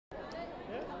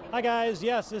Hi guys,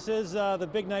 yes, this is the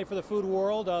big night for the food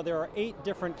world. There are 8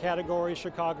 different categories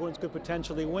Chicagoans could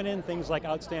potentially win in. Things like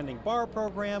Outstanding Bar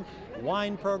Program,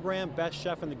 Wine Program, Best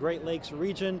Chef in the Great Lakes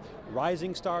region,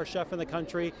 Rising Star Chef in the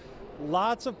country.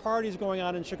 Lots of parties going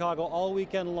on in Chicago all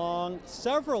weekend long,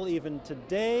 several even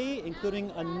today, including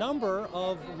a number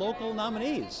of local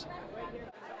nominees.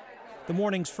 The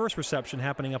morning's first reception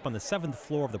happening up on the 7th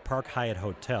floor of the Park Hyatt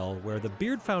Hotel, where the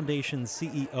Beard Foundation's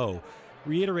CEO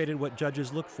reiterated what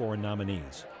judges look for in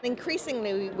nominees.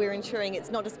 Increasingly, we're ensuring it's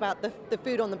not just about the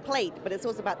food on the plate, but it's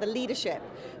also about the leadership.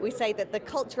 We say that the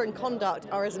culture and conduct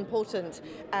are as important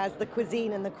as the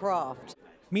cuisine and the craft.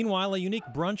 Meanwhile, a unique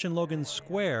brunch in Logan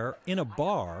Square in a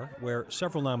bar where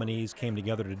several nominees came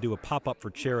together to do a pop-up for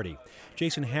charity.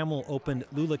 Jason Hamill opened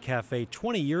Lula Cafe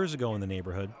 20 years ago in the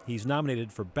neighborhood. He's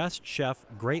nominated for Best Chef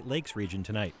Great Lakes region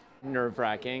tonight.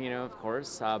 Nerve-wracking, of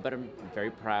course, but I'm very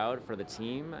proud for the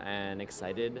team and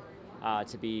excited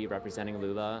to be representing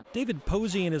Lula. David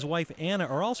Posey and his wife Anna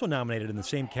are also nominated in the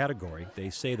same category. They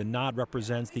say the nod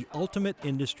represents the ultimate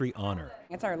industry honor.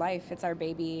 It's our life, it's our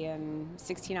baby, and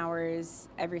 16 hours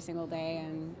every single day,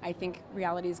 and I think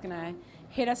reality is going to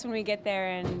hit us when we get there,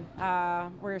 and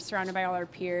we're surrounded by all our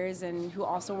peers and who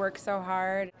also work so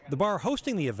hard. The bar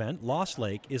hosting the event, Lost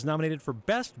Lake, is nominated for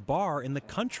Best Bar in the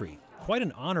country. Quite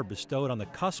an honor bestowed on the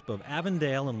cusp of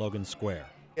Avondale and Logan Square.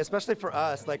 Especially for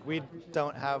us, we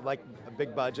don't have a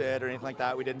big budget or anything like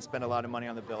that. We didn't spend a lot of money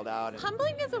on the build out.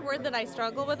 Humbling is a word that I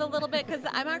struggle with a little bit because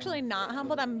I'm actually not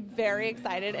humbled. I'm very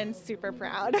excited and super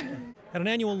proud. At an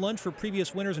annual lunch for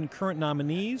previous winners and current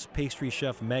nominees, pastry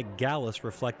chef Meg Gallus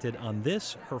reflected on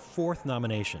this, her 4th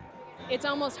nomination. It's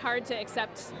almost hard to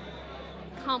accept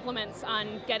compliments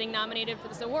on getting nominated for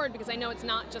this award because I know it's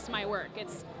not just my work.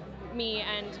 It's me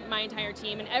and my entire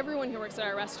team and everyone who works at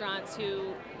our restaurants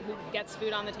who gets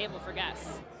food on the table for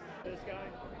guests.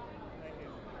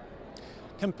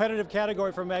 Competitive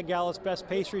category for Meg Gallus, Best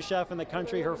Pastry Chef in the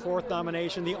country, her 4th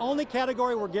nomination. The only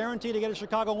category we're guaranteed to get a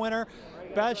Chicago winner,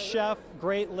 Best Chef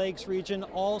Great Lakes region,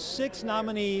 all 6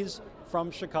 nominees from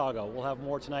Chicago. We'll have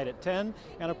more tonight at 10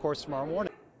 and of course tomorrow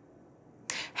morning.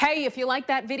 Hey, if you like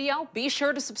that video, be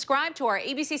sure to subscribe to our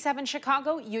ABC7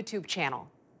 Chicago YouTube channel.